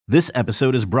This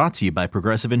episode is brought to you by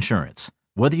Progressive Insurance.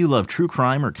 Whether you love true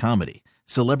crime or comedy,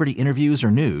 celebrity interviews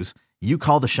or news, you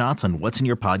call the shots on what's in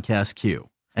your podcast queue.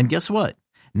 And guess what?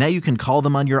 Now you can call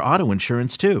them on your auto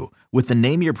insurance too with the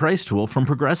Name Your Price tool from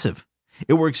Progressive.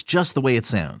 It works just the way it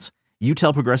sounds. You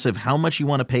tell Progressive how much you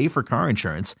want to pay for car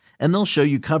insurance, and they'll show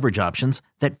you coverage options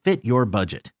that fit your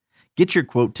budget. Get your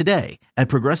quote today at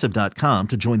Progressive.com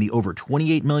to join the over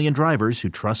 28 million drivers who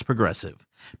trust Progressive.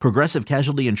 Progressive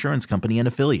Casualty Insurance Company and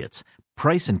Affiliates.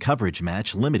 Price and coverage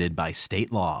match limited by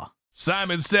state law.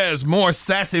 Simon says more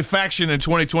sassy faction in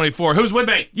 2024. Who's with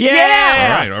me?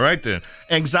 Yeah! All right then.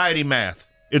 Anxiety math.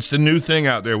 It's the new thing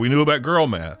out there. We knew about girl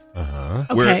math.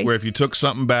 Okay. Where if you took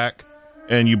something back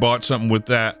and you bought something with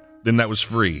that, then that was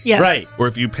free. Yes. Right. Or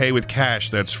if you pay with cash,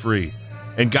 that's free.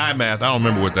 And guy math, I don't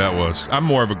remember what that was. I'm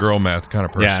more of a girl math kind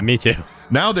of person. Yeah, me too.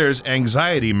 Now there's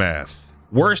anxiety math.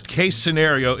 Worst case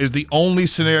scenario is the only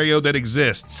scenario that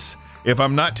exists. If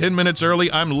I'm not 10 minutes early,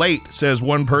 I'm late, says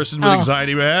one person with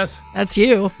anxiety math. That's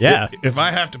you. Yeah. If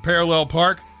I have to parallel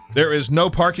park, there is no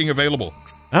parking available.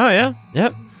 Oh, yeah.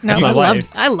 Yep. No, That's my wife.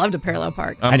 I loved a parallel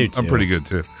park. I do too. I'm pretty good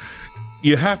too.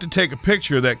 You have to take a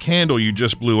picture of that candle you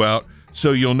just blew out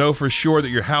so you'll know for sure that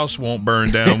your house won't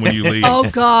burn down when you leave. Oh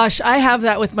gosh, I have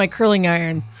that with my curling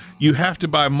iron. You have to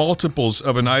buy multiples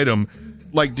of an item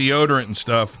like deodorant and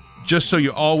stuff just so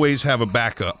you always have a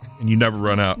backup and you never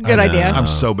run out. Good idea. I'm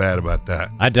so bad about that.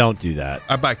 I don't do that.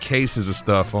 I buy cases of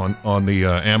stuff on the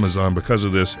Amazon because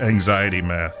of this anxiety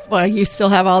math. Well, you still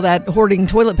have all that hoarding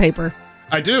toilet paper.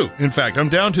 I do. In fact, I'm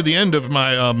down to the end of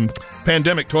my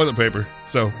pandemic toilet paper,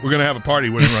 so we're going to have a party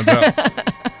when it runs out.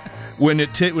 When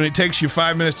it takes you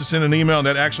 5 minutes to send an email,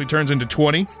 that actually turns into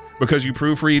 20 because you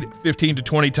proofread 15 to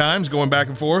 20 times going back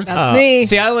and forth. That's me.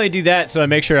 See, I only do that so I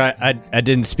make sure I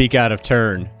didn't speak out of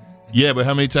turn. Yeah, but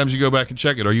how many times you go back and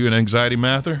check it? Are you an anxiety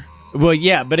mather? Well,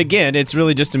 yeah, but again, it's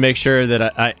really just to make sure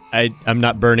that I'm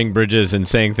not burning bridges and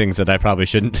saying things that I probably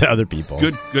shouldn't to other people.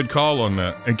 Good call on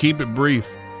that. And keep it brief.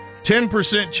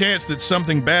 10% chance that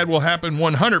something bad will happen,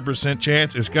 100%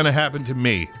 chance it's going to happen to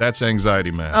me. That's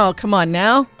anxiety math. Oh, come on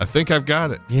now. I think I've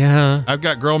got it. Yeah. I've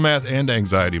got girl math and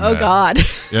anxiety math. Oh, God.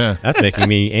 Yeah. That's making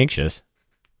me anxious.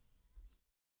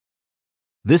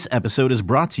 This episode is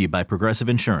brought to you by Progressive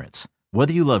Insurance.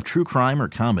 Whether you love true crime or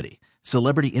comedy,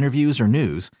 celebrity interviews or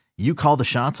news, you call the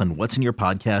shots on what's in your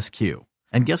podcast queue.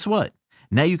 And guess what?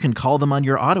 Now you can call them on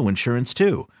your auto insurance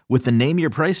too with the Name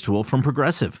Your Price tool from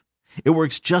Progressive. It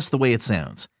works just the way it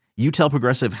sounds. You tell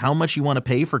Progressive how much you want to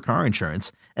pay for car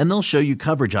insurance, and they'll show you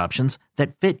coverage options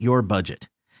that fit your budget.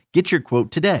 Get your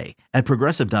quote today at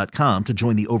Progressive.com to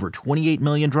join the over 28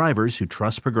 million drivers who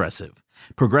trust Progressive.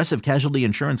 Progressive Casualty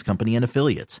Insurance Company and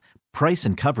Affiliates. Price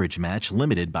and coverage match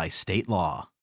limited by state law.